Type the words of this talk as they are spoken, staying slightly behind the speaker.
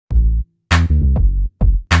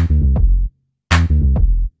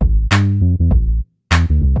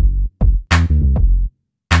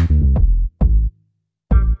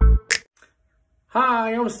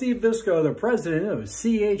Hi, I'm Steve Visco, the president of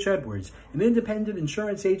C.H. Edwards, an independent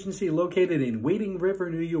insurance agency located in Wading River,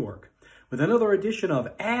 New York, with another edition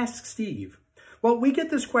of Ask Steve. Well, we get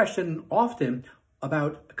this question often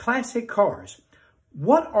about classic cars.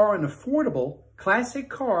 What are an affordable classic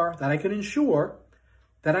car that I could insure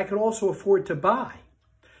that I could also afford to buy?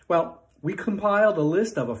 Well, we compiled a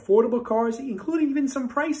list of affordable cars, including even some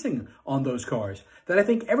pricing on those cars that I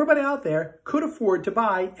think everybody out there could afford to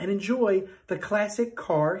buy and enjoy the classic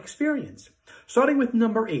car experience. Starting with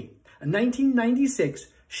number 8, a 1996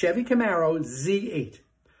 Chevy Camaro Z8.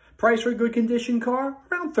 Price for a good condition car,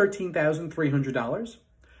 around $13,300.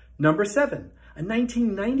 Number 7, a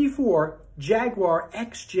 1994 Jaguar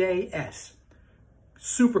XJS.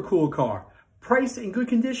 Super cool car. Price in good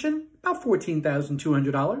condition, about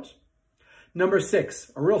 $14,200. Number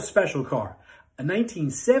 6, a real special car, a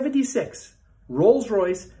 1976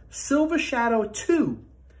 Rolls-Royce Silver Shadow 2.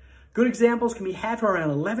 Good examples can be had for around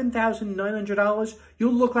 $11,900.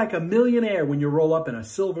 You'll look like a millionaire when you roll up in a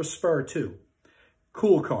Silver Spur 2.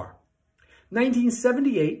 Cool car.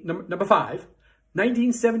 1978, number 5,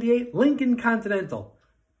 1978 Lincoln Continental.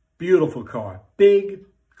 Beautiful car. Big,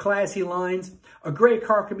 classy lines. A great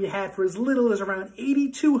car can be had for as little as around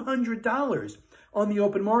 $8,200 on the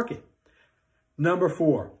open market. Number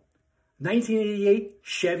 4, 1988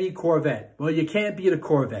 Chevy Corvette. Well, you can't beat a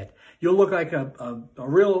Corvette. You'll look like a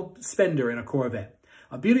real spender in a Corvette.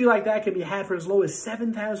 A beauty like that can be had for as low as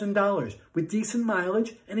 $7,000 with decent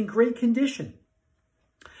mileage and in great condition.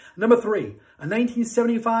 Number 3, a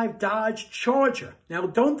 1975 Dodge Charger. Now,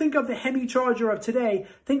 don't think of the Hemi Charger of today.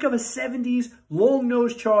 Think of a 70s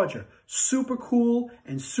long-nosed Charger. Super cool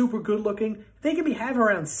and super good looking. They can be had for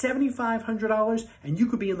around $7,500 and you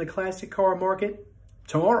could be in the classic car market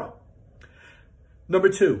tomorrow. Number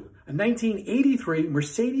 2, a 1983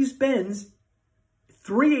 Mercedes-Benz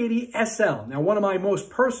 380 SL. Now, one of my most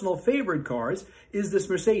personal favorite cars is this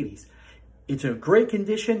Mercedes. It's a great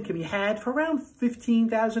condition, can be had for around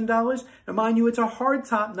 $15,000. Now, mind you, it's a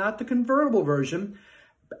hardtop, not the convertible version.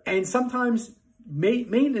 And sometimes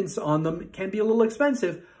maintenance on them can be a little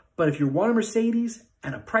expensive. But if you want a Mercedes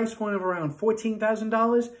and a price point of around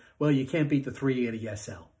 $14,000, well, you can't beat the 380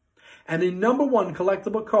 SL. And the number 1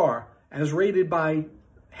 collectible car, as rated by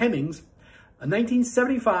Hemmings, a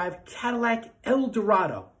 1975 Cadillac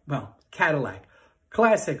Eldorado. Well, Cadillac.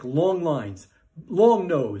 Classic, long lines, long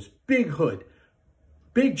nose, big hood,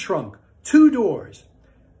 big trunk, 2 doors.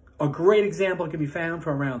 A great example can be found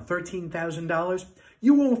for around $13,000.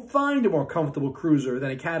 You won't find a more comfortable cruiser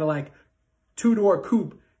than a Cadillac 2-door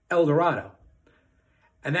coupe Eldorado.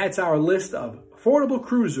 And that's our list of affordable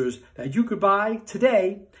cruisers that you could buy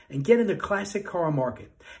today and get in the classic car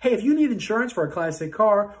market. Hey, if you need insurance for a classic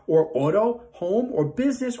car or auto, home, or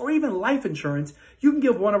business, or even life insurance, you can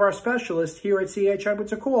give one of our specialists here at C.H.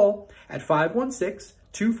 Edwards a call at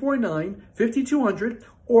 516-249-5200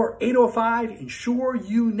 or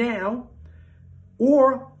 805-INSURE-YOU-NOW,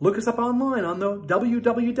 or look us up online on the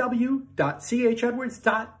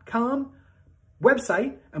www.chedwards.com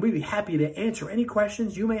website, and we'd be happy to answer any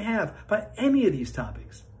questions you may have about any of these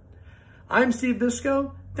topics. I'm Steve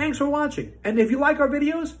Visco. Thanks for watching. And if you like our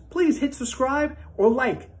videos, please hit subscribe or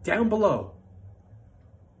like down below.